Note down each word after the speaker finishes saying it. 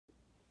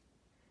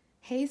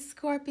Hey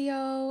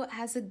Scorpio,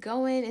 how's it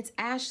going? It's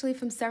Ashley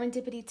from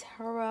Serendipity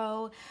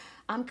Tarot.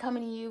 I'm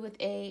coming to you with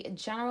a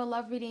general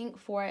love reading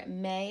for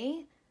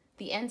May,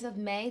 the end of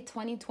May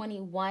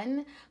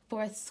 2021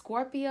 for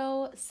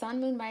Scorpio, Sun,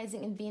 Moon,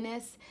 Rising, and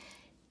Venus.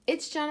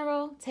 It's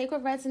general. Take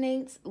what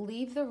resonates,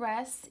 leave the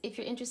rest. If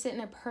you're interested in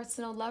a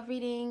personal love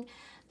reading,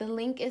 the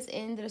link is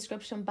in the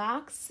description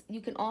box. You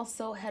can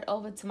also head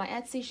over to my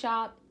Etsy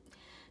shop.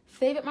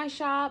 Favorite my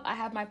shop. I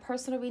have my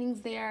personal readings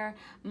there,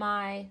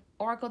 my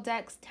oracle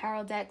decks,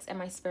 tarot decks, and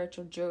my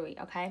spiritual jewelry.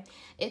 Okay,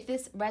 if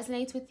this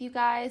resonates with you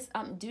guys,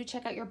 do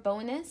check out your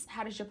bonus.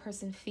 How does your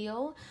person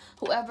feel?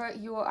 Whoever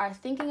you are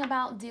thinking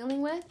about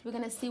dealing with, we're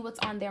gonna see what's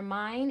on their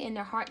mind, in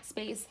their heart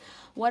space.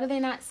 What are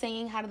they not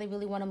saying? How do they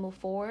really want to move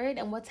forward?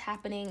 And what's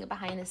happening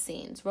behind the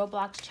scenes?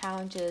 Roadblocks,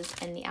 challenges,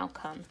 and the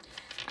outcome.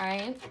 All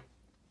right.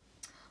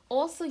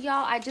 Also,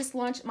 y'all, I just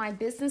launched my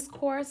business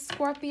course,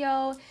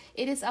 Scorpio.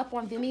 It is up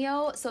on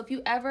Vimeo. So if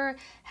you ever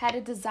had a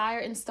desire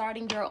in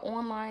starting your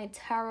online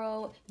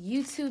tarot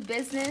YouTube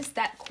business,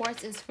 that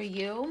course is for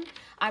you.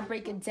 I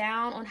break it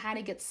down on how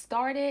to get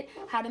started,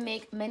 how to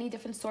make many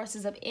different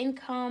sources of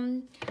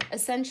income,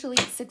 essentially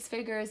 6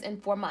 figures in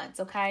 4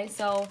 months, okay?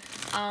 So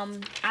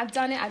I've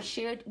done it. I've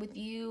shared with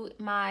you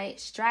my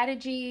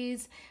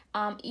strategies,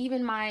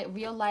 even my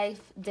real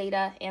life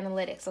data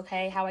analytics,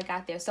 okay, how I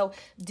got there. So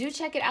do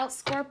check it out,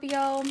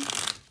 Scorpio.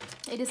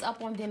 It is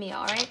up on Vimeo,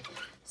 all right?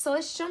 So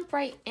let's jump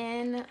right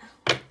in.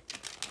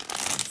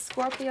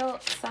 Scorpio,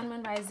 Sun,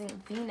 Moon,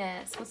 Rising,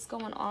 Venus. What's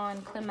going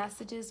on? Clear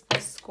messages for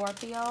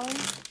Scorpio.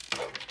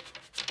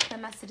 Clear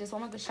messages.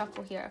 One more good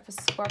shuffle here for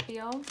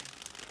Scorpio.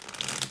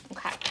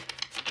 Okay.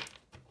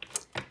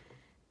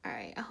 All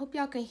right. I hope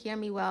y'all can hear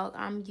me well.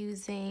 I'm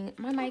using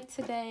my mic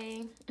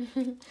today.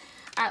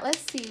 All right,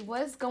 let's see.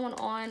 What is going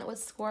on with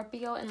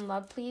Scorpio in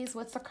love, please?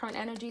 What's the current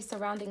energy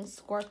surrounding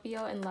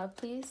Scorpio in love,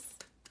 please?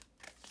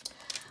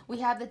 We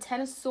have the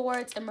 10 of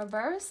Swords in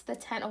reverse, the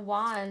 10 of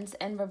Wands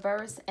in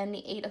reverse, and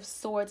the 8 of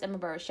Swords in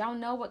reverse. Y'all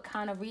know what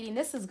kind of reading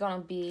this is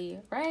going to be,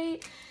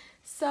 right?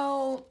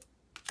 So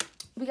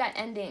we got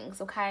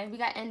endings, okay? We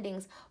got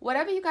endings.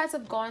 Whatever you guys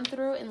have gone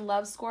through in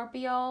love,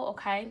 Scorpio,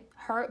 okay?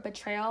 Hurt,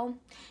 betrayal,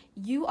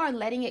 you are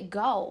letting it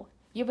go.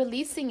 You're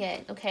releasing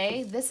it,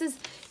 okay? This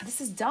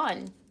is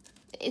done.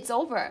 It's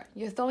over.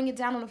 You're throwing it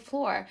down on the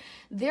floor.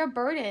 There are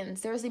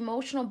burdens. There's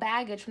emotional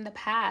baggage from the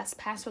past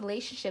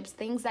relationships,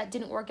 things that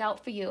didn't work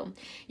out for you.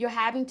 You're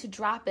having to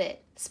drop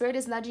it. Spirit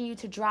is nudging you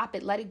to drop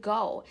it. Let it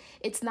go.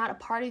 It's not a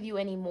part of you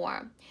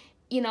anymore.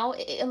 You know,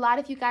 a lot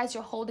of you guys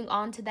are holding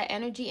on to that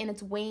energy and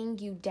it's weighing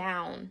you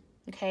down.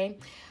 Okay.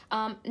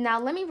 Now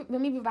let me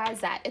revise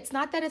that. It's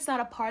not that it's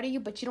not a part of you,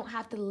 but you don't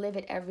have to live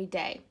it every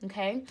day.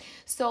 Okay.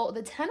 So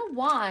the 10 of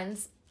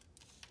Wands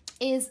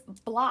is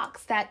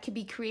blocks that could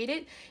be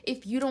created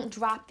if you don't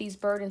drop these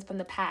burdens from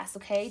the past,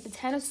 okay? The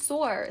 10 of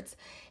Swords,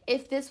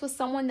 if this was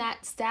someone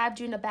that stabbed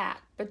you in the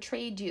back,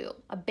 betrayed you,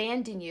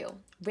 abandoned you,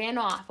 ran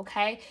off,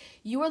 okay?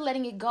 You are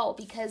letting it go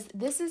because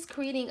this is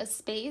creating a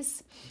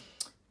space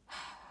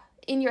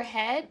in your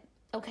head,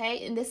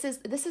 okay? And this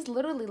is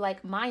literally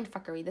like mind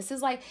fuckery. This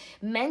is like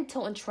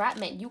mental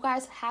entrapment. You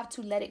guys have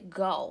to let it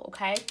go,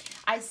 okay?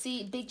 I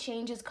see big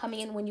changes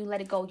coming in when you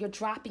let it go. You're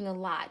dropping a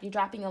lot. You're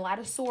dropping a lot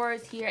of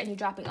swords here and you're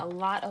dropping a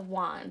lot of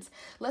wands.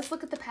 Let's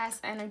look at the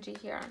past energy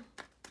here.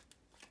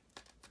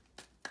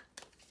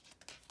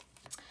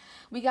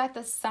 We got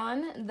the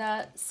Sun,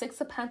 the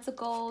 6 of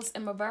Pentacles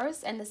in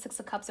reverse, and the 6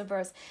 of Cups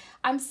reverse.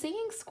 I'm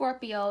seeing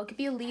Scorpio. It could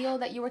be a Leo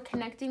that you were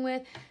connecting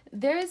with.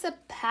 There is a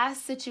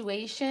past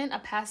situation, a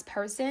past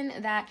person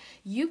that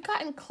you've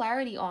gotten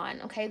clarity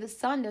on, okay? The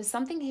Sun, there's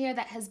something here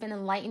that has been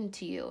enlightened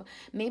to you.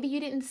 Maybe you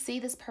didn't see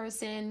this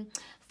person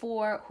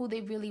for who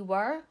they really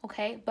were,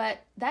 okay?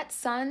 But that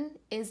Sun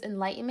is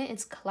enlightenment,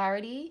 it's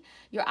clarity.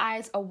 Your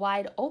eyes are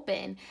wide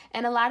open.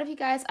 And a lot of you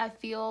guys, I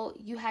feel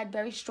you had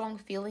very strong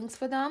feelings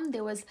for them.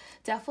 There was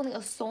definitely a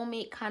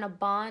soulmate kind of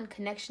bond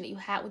connection that you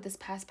had with this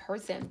past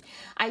person.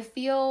 I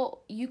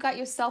feel you got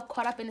yourself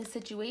caught up in a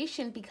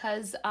situation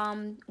because,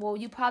 well,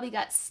 you probably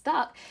got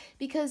stuck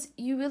because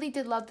you really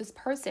did love this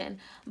person.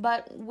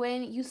 But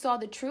when you saw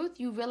the truth,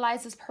 you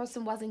realized this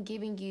person wasn't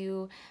giving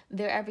you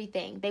their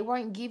everything. They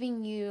weren't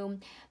giving you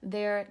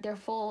their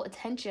full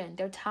attention,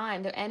 their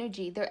time, their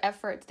energy, their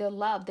efforts, their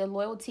love, their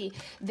loyalty.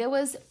 There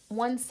was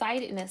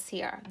one-sidedness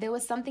here. There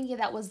was something here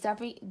that was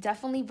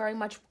definitely very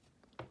much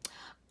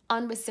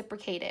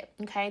unreciprocated,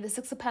 okay? The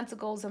 6 of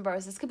Pentacles in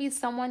reverse. This could be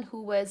someone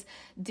who was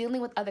dealing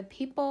with other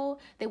people.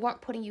 They weren't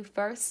putting you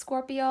first,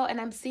 Scorpio.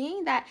 And I'm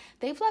seeing that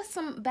they've left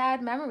some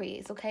bad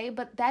memories, okay?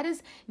 But that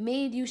has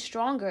made you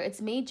stronger.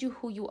 It's made you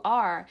who you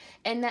are.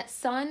 And that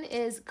Sun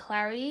is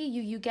clarity.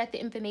 You get the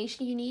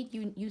information you need.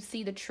 You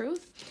see the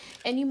truth.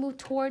 And you move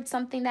towards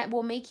something that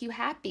will make you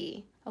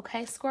happy,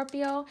 okay,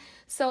 Scorpio?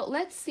 So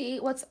let's see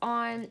what's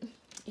on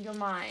your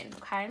mind,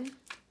 okay?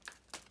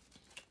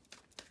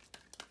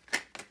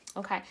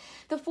 Okay,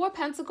 the 4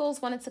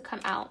 Pentacles wanted to come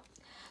out.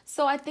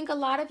 So I think a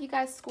lot of you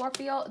guys,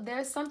 Scorpio,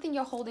 there's something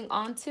you're holding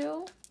on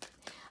to.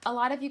 A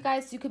lot of you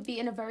guys, you could be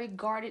in a very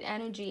guarded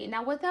energy.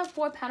 Now, what that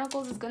Four of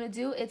Pentacles is going to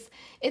do,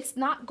 it's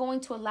not going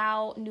to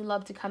allow new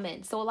love to come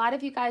in. So a lot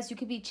of you guys, you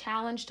could be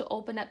challenged to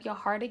open up your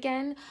heart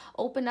again,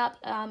 open up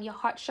your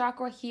heart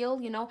chakra,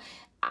 heal. You know,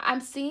 I'm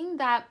seeing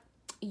that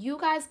you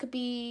guys could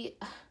be,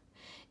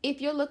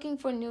 if you're looking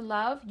for new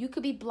love, you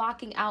could be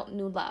blocking out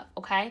new love,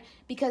 okay?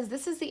 Because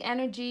this is the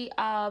energy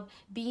of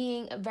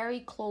being very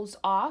closed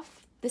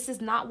off. This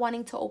is not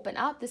wanting to open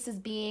up. This is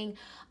being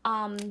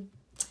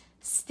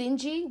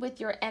stingy with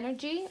your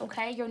energy,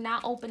 okay? You're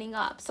not opening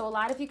up. So a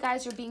lot of you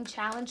guys, you're being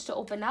challenged to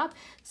open up,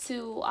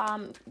 to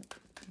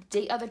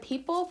date other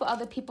people, for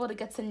other people to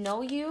get to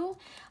know you.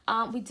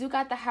 We do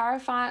got the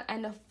Hierophant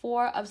and the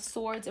Four of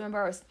Swords in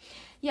reverse.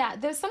 Yeah,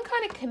 there's some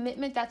kind of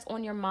commitment that's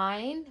on your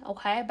mind,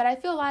 okay? But I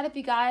feel a lot of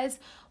you guys,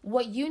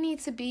 what you need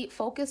to be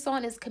focused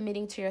on is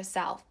committing to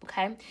yourself,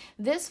 okay?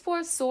 This Four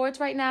of Swords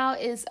right now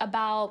is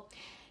about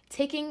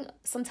taking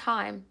some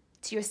time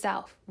to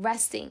yourself,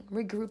 resting,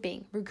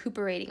 regrouping,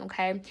 recuperating,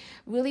 okay?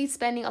 Really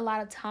spending a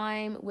lot of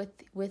time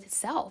with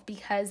self,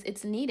 because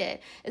it's needed,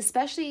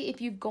 especially if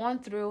you've gone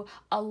through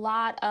a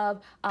lot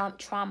of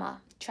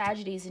trauma,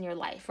 tragedies in your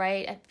life,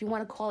 right? If you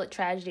want to call it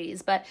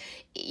tragedies, but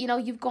you know,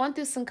 you've gone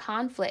through some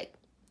conflict.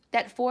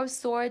 That Four of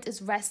Swords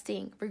is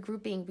resting,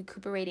 regrouping,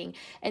 recuperating.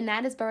 And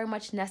that is very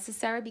much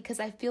necessary,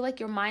 because I feel like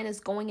your mind is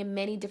going in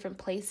many different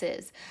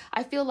places.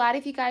 I feel a lot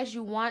of you guys,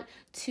 you want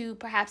to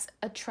perhaps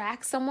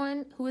attract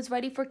someone who is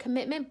ready for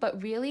commitment,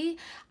 but really,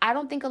 I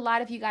don't think a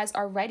lot of you guys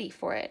are ready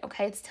for it,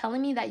 okay? It's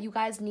telling me that you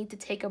guys need to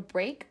take a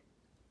break.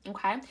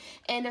 Okay,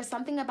 and there's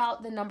something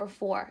about the number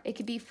 4. It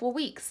could be 4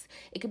 weeks.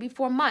 It could be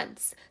 4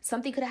 months.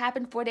 Something could have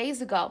happened 4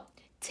 days ago.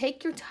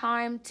 Take your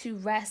time to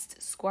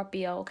rest,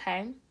 Scorpio,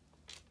 okay?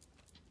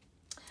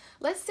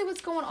 Let's see what's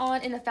going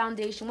on in the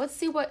foundation. Let's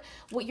see what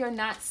you're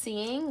not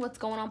seeing, what's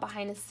going on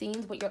behind the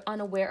scenes, what you're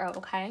unaware of,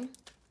 okay?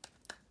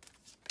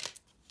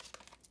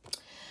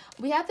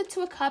 We have the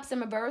Two of Cups in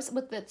reverse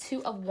with the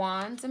Two of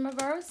Wands in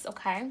reverse,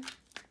 okay?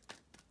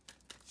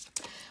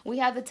 We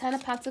have the Ten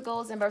of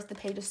Pentacles in reverse, the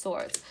Page of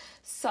Swords.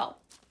 So,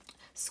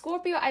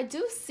 Scorpio, I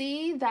do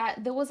see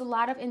that there was a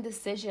lot of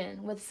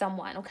indecision with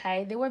someone,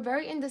 okay? They were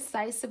very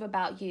indecisive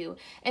about you.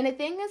 And the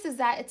thing is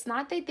that it's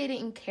not that they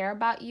didn't care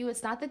about you.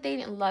 It's not that they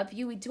didn't love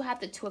you. We do have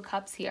the Two of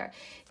Cups here.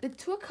 The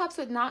Two of Cups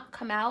would not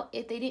come out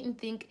if they didn't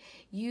think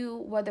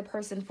you were the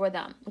person for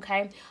them,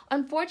 okay?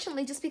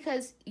 Unfortunately, just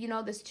because, you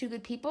know, there's two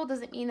good people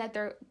doesn't mean that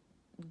they're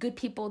good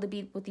people to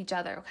be with each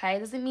other, okay? It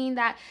doesn't mean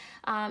that,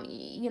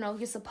 you know,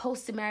 you're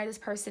supposed to marry this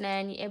person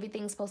and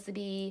everything's supposed to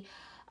be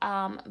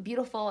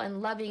beautiful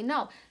and loving.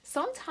 No,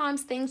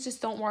 sometimes things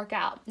just don't work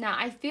out. Now,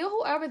 I feel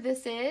whoever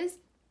this is,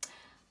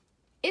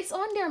 it's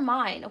on their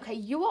mind, okay?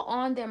 You are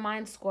on their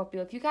mind,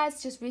 Scorpio. If you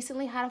guys just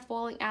recently had a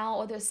falling out,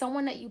 or there's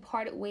someone that you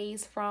parted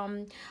ways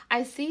from,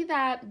 I see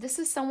that this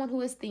is someone who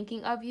is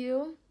thinking of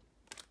you.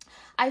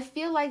 I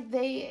feel like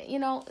they, you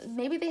know,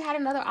 maybe they had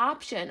another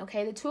option,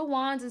 okay? The Two of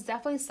Wands is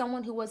definitely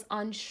someone who was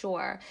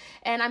unsure.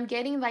 And I'm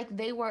getting like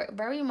they were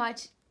very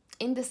much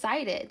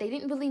undecided. They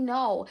didn't really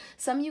know.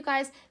 Some of you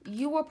guys,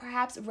 you were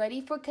perhaps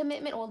ready for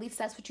commitment, or at least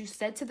that's what you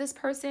said to this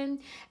person,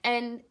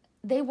 and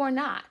they were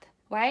not,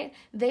 right?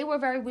 They were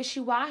very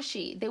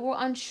wishy-washy. They were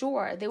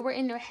unsure. They were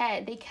in their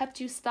head. They kept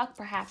you stuck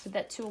perhaps with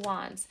that Two of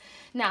Wands.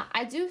 Now,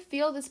 I do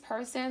feel this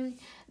person,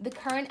 the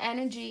current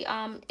energy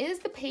is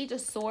the Page of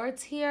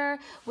Swords here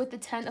with the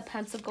Ten of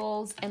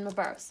Pentacles in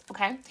reverse,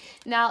 okay?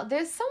 Now,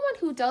 there's someone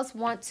who does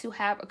want to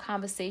have a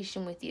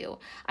conversation with you.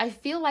 I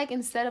feel like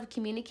instead of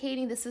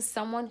communicating, this is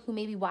someone who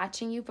may be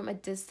watching you from a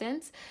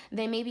distance.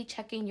 They may be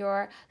checking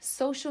your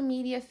social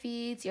media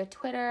feeds, your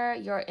Twitter,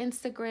 your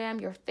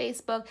Instagram, your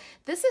Facebook.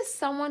 This is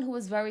someone who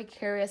is very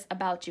curious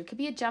about you. Could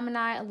be a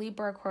Gemini, a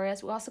Libra,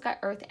 Aquarius. We also got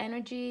Earth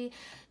energy,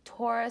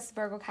 Taurus,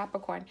 Virgo,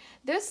 Capricorn.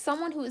 There's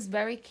someone who is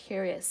very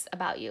curious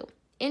about you,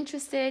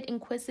 interested,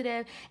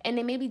 inquisitive, and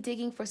they may be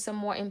digging for some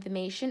more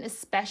information,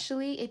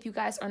 especially if you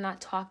guys are not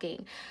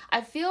talking.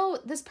 I feel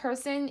this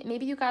person,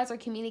 maybe you guys are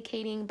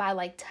communicating by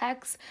like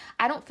text.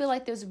 I don't feel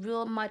like there's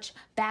real much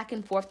back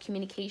and forth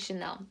communication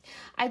though.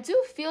 I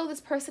do feel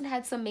this person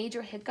had some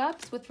major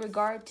hiccups with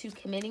regard to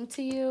committing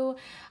to you.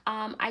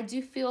 I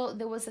do feel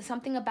there was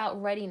something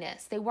about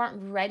readiness. They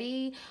weren't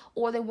ready,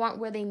 or they weren't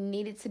where they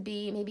needed to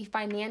be. Maybe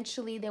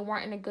financially, they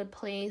weren't in a good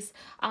place.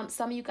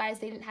 Some of you guys,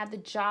 they didn't have the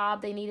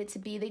job they needed to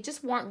be. They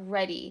just weren't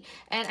ready.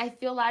 And I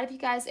feel a lot of you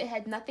guys, it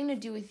had nothing to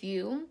do with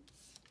you.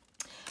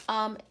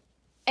 And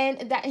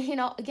that, you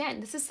know, again,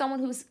 this is someone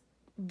who's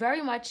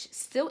very much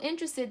still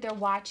interested. They're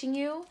watching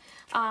you,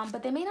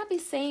 but they may not be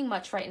saying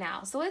much right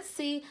now. So let's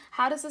see,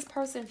 how does this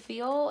person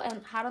feel,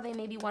 and how do they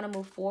maybe want to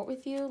move forward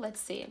with you? Let's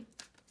see.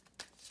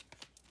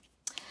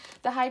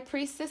 The High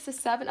Priestess, the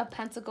Seven of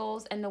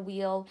Pentacles, and the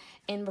Wheel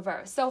in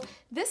reverse. So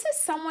this is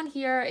someone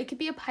here. It could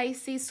be a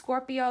Pisces,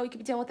 Scorpio. You could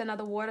be dealing with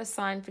another water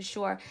sign for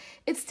sure.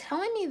 It's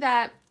telling me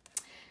that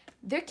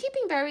they're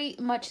keeping very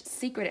much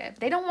secretive.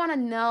 They don't want to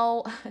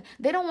know.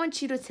 They don't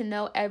want you to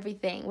know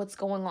everything, what's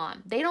going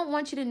on. They don't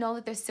want you to know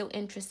that they're still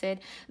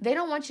interested. They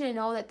don't want you to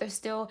know that they're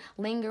still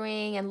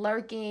lingering and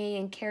lurking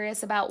and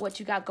curious about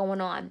what you got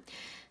going on.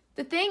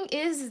 The thing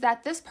is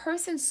that this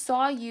person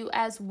saw you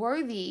as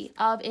worthy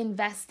of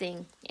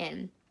investing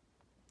in.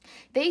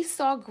 They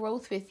saw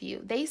growth with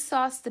you. They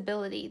saw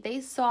stability.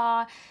 They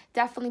saw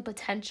definitely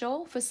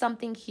potential for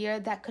something here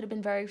that could have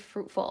been very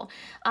fruitful.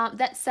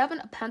 That Seven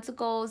of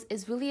Pentacles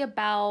is really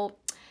about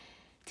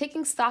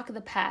taking stock of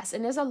the past,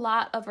 and there's a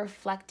lot of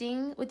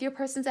reflecting with your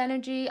person's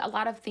energy, a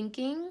lot of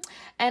thinking,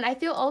 and I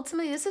feel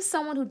ultimately this is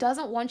someone who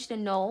doesn't want you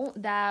to know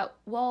that,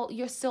 well,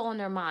 you're still on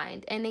their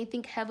mind, and they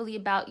think heavily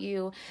about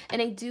you,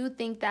 and they do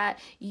think that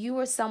you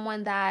are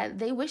someone that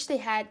they wish they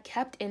had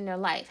kept in their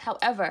life.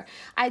 However,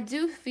 I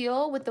do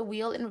feel with the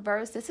Wheel in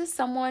reverse, this is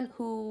someone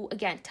who,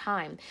 again,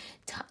 time,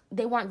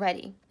 they weren't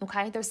ready.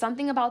 Okay, there's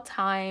something about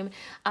time.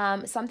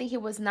 Something here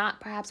was not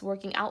perhaps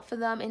working out for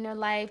them in their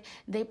life.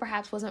 They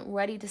perhaps wasn't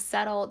ready to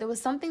settle. There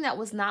was something that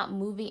was not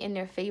moving in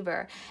their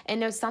favor,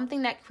 and there's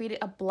something that created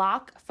a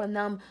block from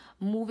them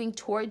moving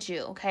towards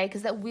you. Okay,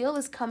 because that Wheel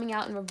is coming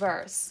out in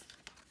reverse.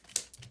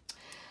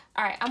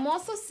 All right, I'm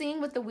also seeing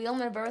with the Wheel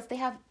in reverse,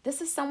 this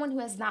is someone who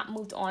has not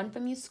moved on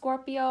from you,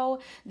 Scorpio.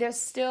 They're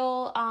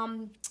still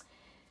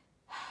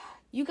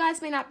you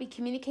guys may not be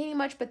communicating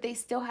much, but they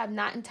still have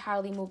not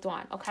entirely moved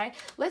on, okay?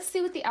 Let's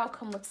see what the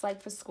outcome looks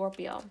like for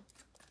Scorpio.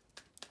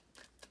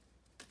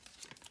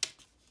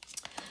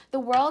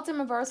 The World in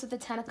reverse with the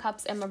Ten of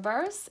Cups in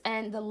reverse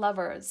and the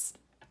Lovers.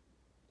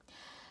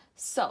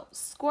 So,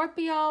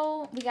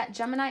 Scorpio, we got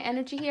Gemini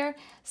energy here.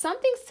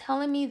 Something's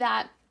telling me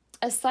that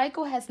a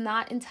cycle has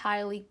not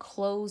entirely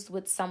closed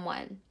with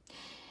someone.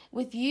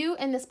 With you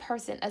and this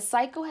person, a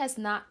cycle has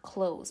not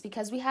closed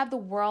because we have the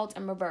World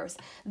in reverse.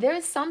 There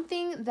is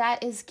something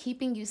that is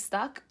keeping you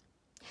stuck.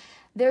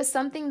 There's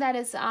something that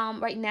is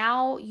right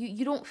now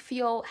you don't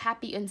feel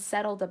happy and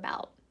settled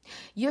about.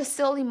 You're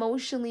still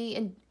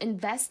emotionally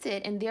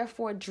invested and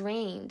therefore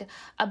drained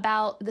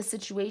about the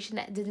situation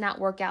that did not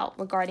work out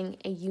regarding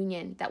a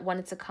union that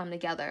wanted to come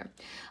together.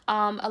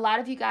 A lot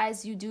of you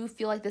guys, you do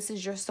feel like this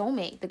is your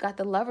soulmate. They got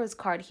the Lovers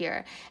card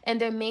here. And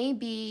there may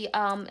be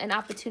an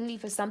opportunity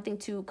for something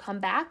to come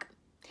back.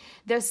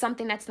 There's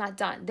something that's not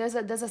done. There's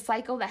a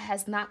cycle that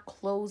has not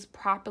closed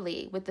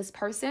properly with this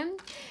person.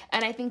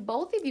 And I think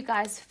both of you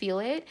guys feel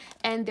it.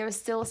 And there's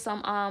still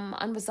some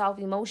unresolved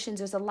emotions.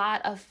 There's a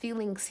lot of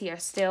feelings here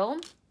still.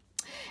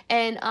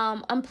 And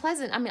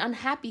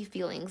unhappy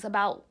feelings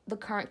about the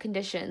current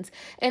conditions.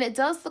 And it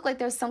does look like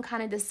there's some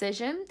kind of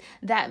decision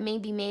that may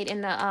be made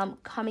in the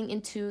coming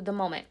into the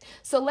moment.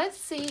 So let's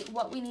see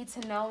what we need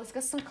to know. Let's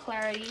get some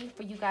clarity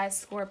for you guys,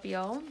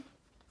 Scorpio.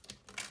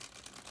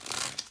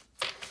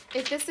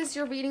 If this is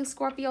your reading,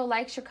 Scorpio,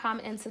 like, share,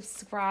 comment, and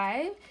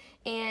subscribe.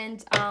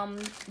 And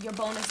your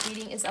bonus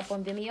reading is up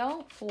on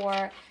Vimeo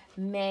for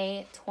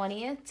May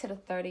 20th to the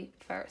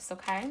 31st,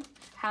 okay?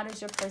 How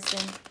does your person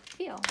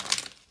feel?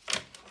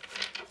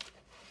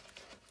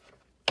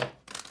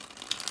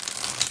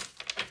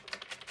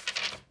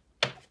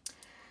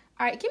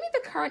 All right, give me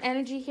the current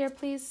energy here,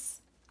 please.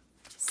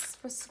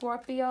 For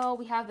Scorpio,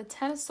 we have the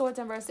Ten of Swords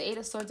in reverse, the Eight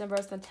of Swords in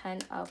reverse, and the Ten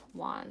of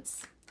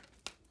Wands.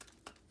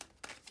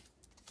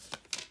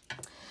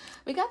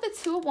 We got the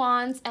Two of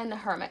Wands and the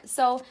Hermit.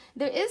 So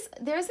there's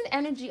an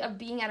energy of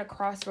being at a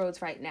crossroads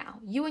right now.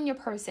 You and your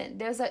person,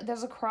 there's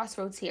a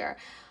crossroads here.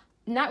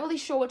 Not really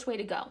sure which way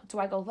to go. Do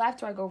I go left?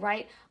 Do I go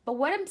right? But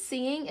what I'm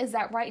seeing is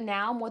that right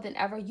now, more than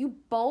ever, you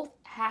both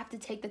have to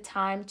take the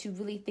time to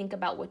really think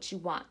about what you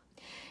want.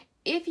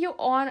 If you're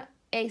on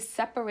a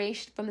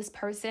separation from this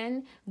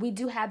person, we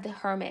do have the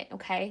Hermit,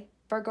 okay?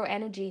 Virgo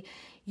energy.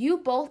 You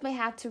both may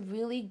have to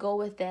really go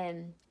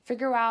within,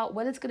 figure out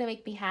what is going to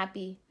make me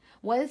happy.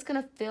 What is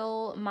going to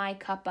fill my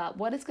cup up?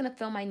 What is going to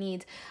fill my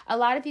needs? A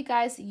lot of you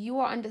guys, you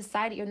are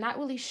undecided. You're not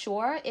really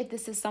sure if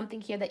this is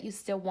something here that you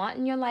still want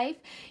in your life.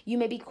 You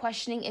may be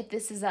questioning if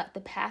this is the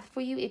path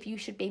for you, if you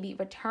should maybe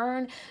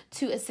return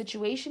to a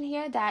situation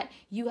here that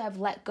you have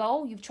let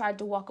go, you've tried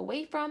to walk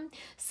away from.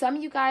 Some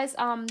of you guys,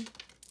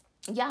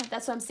 yeah,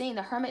 that's what I'm saying.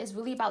 The Hermit is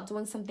really about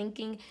doing some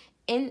thinking,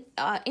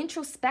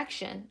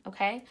 introspection,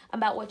 okay,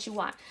 about what you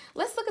want.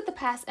 Let's look at the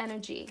past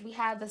energy. We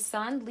have the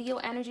Sun, Leo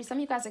energy. Some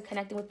of you guys are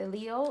connecting with the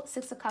Leo.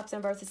 Six of Cups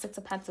in reverse, Six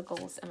of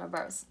Pentacles in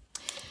reverse.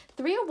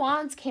 Three of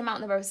Wands came out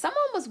in reverse. Someone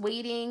was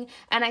waiting,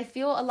 and I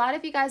feel a lot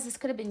of you guys, this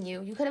could have been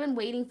you. You could have been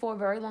waiting for a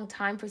very long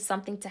time for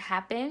something to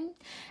happen.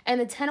 And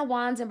the Ten of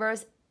Wands in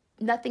reverse,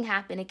 nothing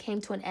happened. It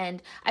came to an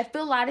end. I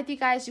feel a lot of you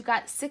guys, you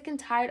got sick and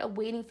tired of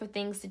waiting for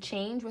things to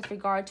change with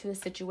regard to the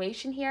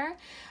situation here.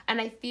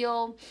 And I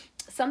feel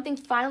something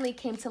finally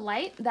came to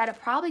light that it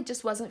probably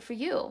just wasn't for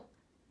you.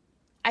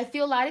 I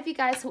feel a lot of you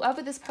guys,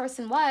 whoever this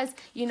person was,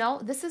 you know,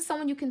 this is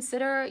someone you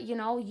consider, you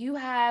know, you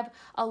have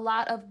a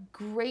lot of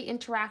great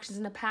interactions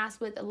in the past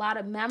with, a lot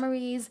of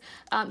memories.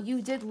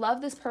 You did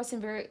love this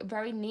person very,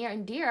 very near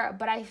and dear,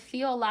 but I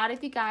feel a lot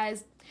of you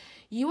guys,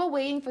 you are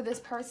waiting for this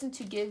person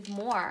to give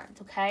more,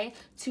 okay?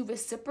 To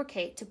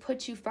reciprocate, to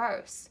put you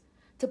first,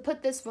 to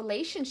put this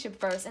relationship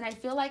first. And I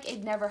feel like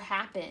it never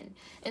happened.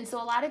 And so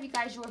a lot of you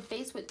guys, you were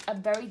faced with a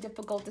very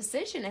difficult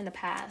decision in the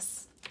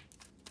past.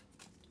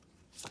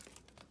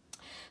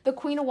 The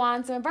Queen of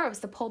Wands in reverse,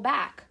 to pull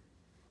back.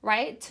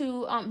 right?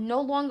 To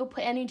no longer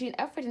put energy and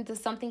effort into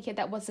something here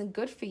that wasn't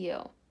good for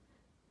you.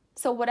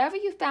 So whatever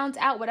you found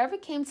out, whatever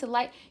came to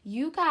light,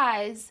 you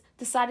guys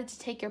decided to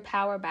take your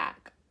power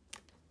back.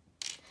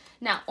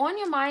 Now, on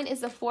your mind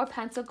is the Four of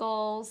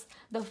Pentacles,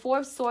 the Four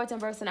of Swords in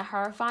reverse, and a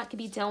Hierophant. Could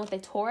be dealing with a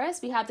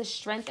Taurus. We have the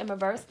Strength in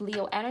reverse,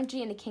 Leo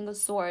energy, and the King of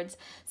Swords.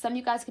 Some of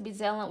you guys could be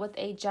dealing with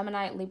a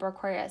Gemini, Libra,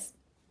 Aquarius.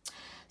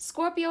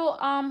 Scorpio,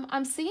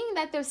 I'm seeing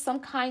that there's some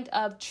kind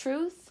of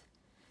truth.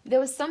 There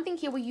was something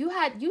here where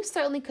you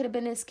certainly could have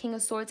been this King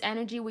of Swords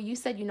energy where you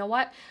said, you know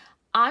what?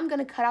 I'm going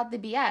to cut out the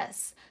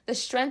BS. The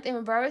Strength in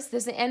reverse,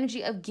 there's an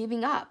energy of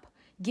giving up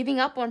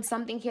on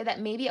something here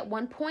that maybe at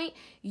one point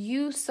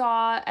you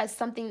saw as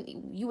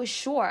something you were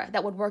sure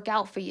that would work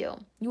out for you.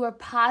 You were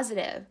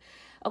positive.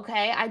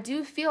 Okay, I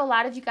do feel a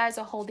lot of you guys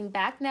are holding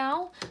back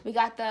now. We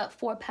got the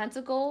Four of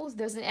Pentacles.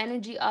 There's an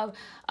energy of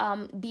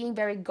being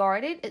very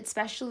guarded,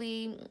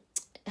 especially,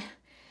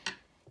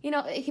 you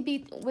know, it could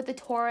be with the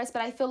Taurus,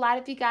 but I feel a lot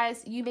of you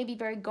guys, you may be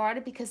very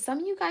guarded because some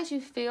of you guys, you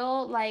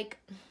feel like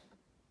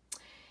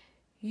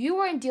you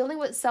were dealing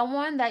with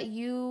someone that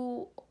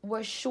you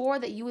were sure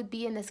that you would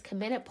be in this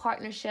committed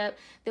partnership.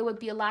 There would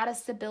be a lot of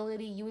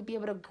stability. You would be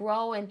able to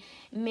grow and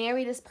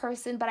marry this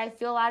person. But I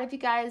feel a lot of you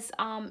guys,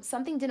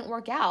 something didn't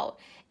work out.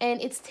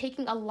 And it's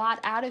taking a lot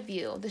out of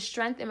you. The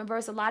Strength in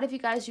reverse. A lot of you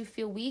guys, you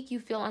feel weak. You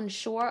feel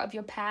unsure of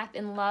your path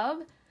in love.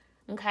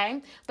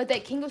 Okay, but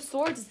that King of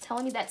Swords is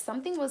telling me that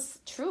something was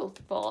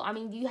truthful. I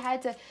mean, you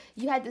had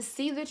to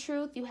see the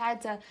truth. You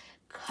had to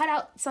cut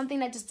out something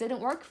that just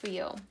didn't work for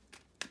you.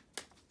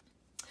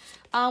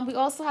 We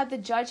also have the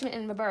Judgment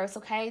in reverse,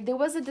 okay? There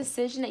was a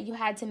decision that you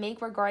had to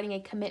make regarding a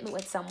commitment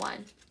with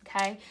someone,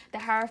 okay? The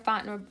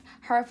Hierophant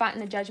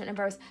and the Judgment in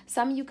reverse.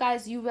 Some of you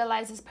guys, you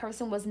realize this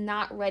person was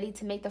not ready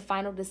to make the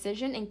final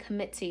decision and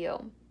commit to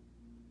you.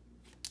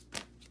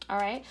 All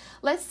right,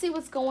 let's see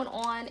what's going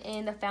on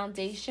in the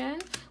foundation.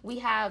 We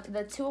have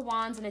the Two of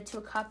Wands and the Two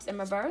of Cups in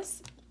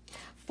reverse.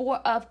 Four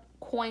of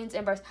Coins in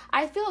reverse.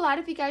 I feel a lot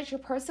of you guys, your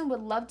person would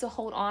love to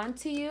hold on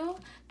to you.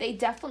 They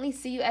definitely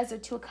see you as a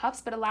Two of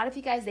Cups, but a lot of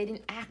you guys, they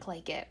didn't act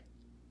like it.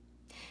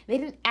 They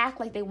didn't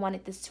act like they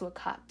wanted this Two of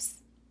Cups.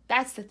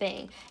 That's the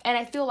thing. And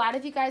I feel a lot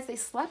of you guys, they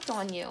slept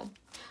on you.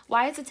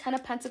 Why is the Ten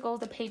of Pentacles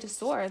the Page of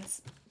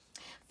Swords?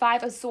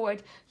 Five of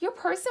Swords. Your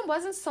person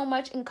wasn't so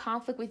much in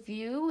conflict with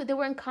you. They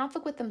were in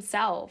conflict with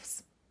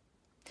themselves.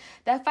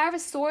 That Five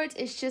of Swords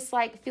is just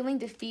like feeling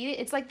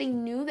defeated. It's like they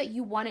knew that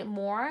you wanted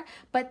more,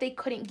 but they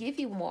couldn't give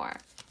you more,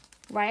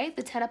 right?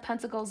 The Ten of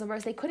Pentacles in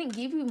reverse, they couldn't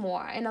give you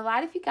more. And a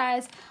lot of you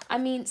guys, I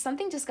mean,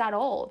 something just got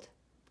old.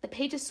 The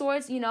Page of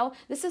Swords, you know,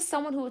 this is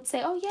someone who would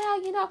say, oh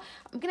yeah, you know,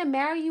 I'm going to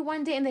marry you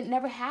one day, and it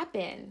never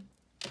happened.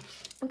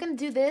 I'm going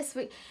to do this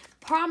with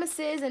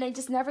promises, and they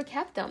just never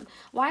kept them.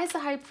 Why is the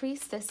High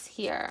Priestess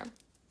here?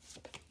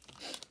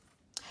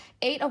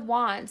 Eight of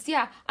Wands.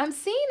 Yeah, I'm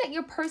seeing that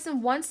your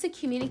person wants to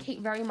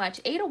communicate very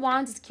much. Eight of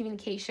Wands is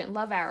communication,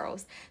 love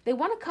arrows. They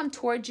want to come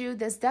towards you.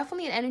 There's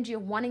definitely an energy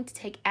of wanting to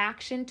take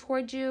action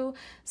towards you,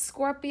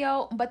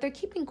 Scorpio, but they're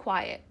keeping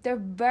quiet. They're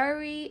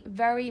very,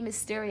 very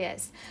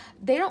mysterious.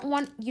 They don't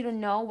want you to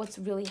know what's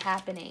really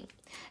happening.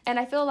 And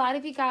I feel a lot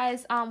of you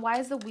guys, why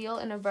is the Wheel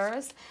in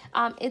reverse?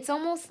 It's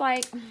almost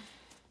like,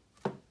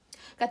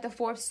 got the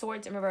Four of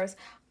Swords in reverse.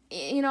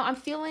 You know, I'm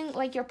feeling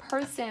like your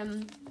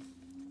person...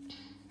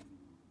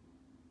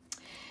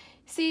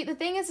 See, the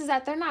thing is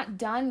that they're not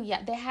done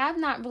yet. They have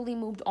not really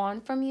moved on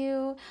from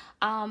you.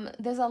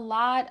 There's a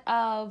lot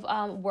of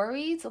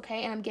worries,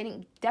 okay? And I'm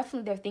getting,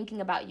 definitely they're thinking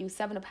about you.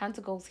 Seven of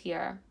Pentacles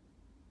here.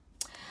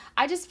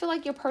 I just feel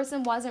like your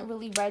person wasn't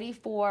really ready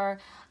for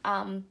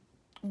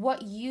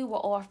what you were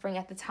offering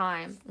at the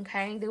time,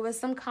 okay? There was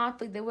some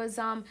conflict. There was,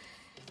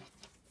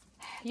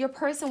 your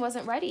person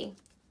wasn't ready.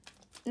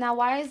 Now,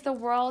 why is the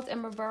World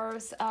in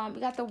reverse?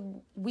 We got the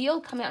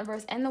Wheel coming out in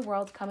reverse and the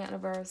World coming out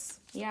in reverse.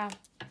 Yeah.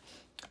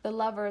 The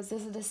Lovers,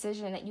 there's a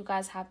decision that you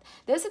guys have.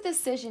 There's a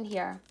decision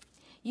here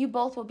you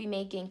both will be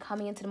making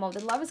coming into the moment.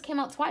 The Lovers came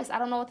out twice. I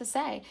don't know what to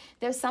say.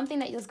 There's something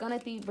that is going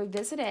to be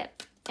revisited,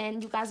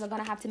 and you guys are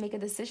going to have to make a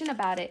decision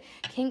about it.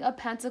 King of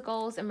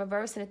Pentacles in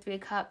reverse and the Three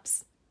of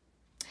Cups.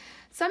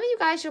 Some of you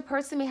guys, your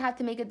person may have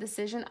to make a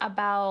decision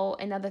about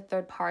another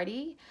third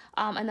party,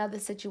 another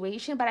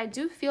situation. But I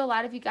do feel a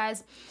lot of you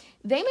guys,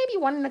 they may be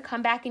wanting to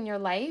come back in your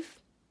life,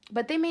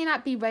 but they may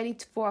not be ready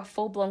for a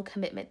full-blown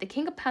commitment. The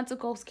King of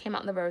Pentacles came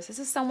out in the reverse. This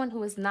is someone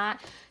who is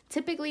not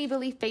typically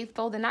really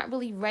faithful. They're not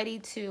really ready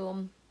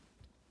to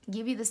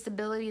give you the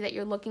stability that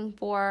you're looking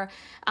for.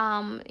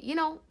 You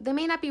know, they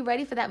may not be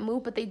ready for that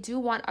move, but they do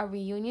want a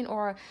reunion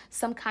or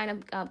some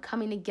kind of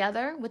coming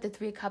together with the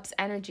Three of Cups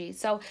energy.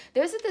 So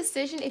there's a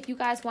decision if you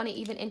guys want to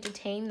even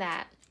entertain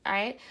that. All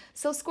right.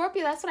 So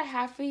Scorpio, that's what I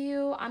have for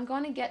you. I'm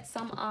going to get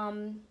some...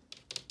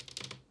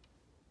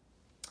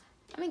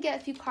 I'm going to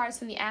get a few cards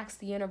from the Ask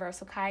the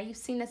Universe, okay? You've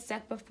seen this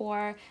deck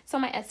before. It's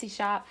on my Etsy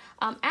shop.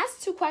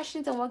 Ask 2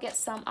 questions and we'll get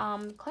some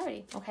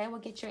clarity, okay?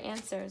 We'll get your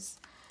answers.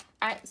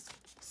 All right,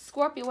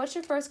 Scorpio, what's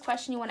your first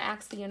question you want to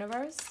ask the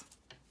universe?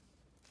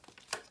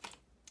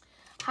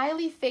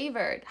 Highly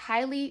favored,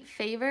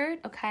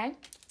 okay?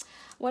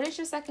 What is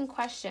your second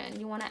question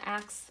you want to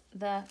ask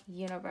the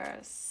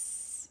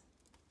universe?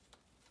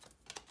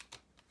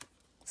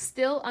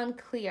 Still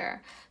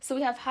unclear. So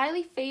we have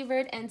highly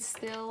favored and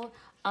still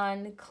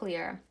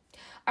unclear.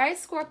 All right,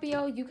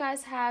 Scorpio, you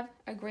guys have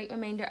a great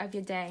remainder of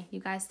your day. You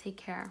guys take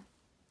care.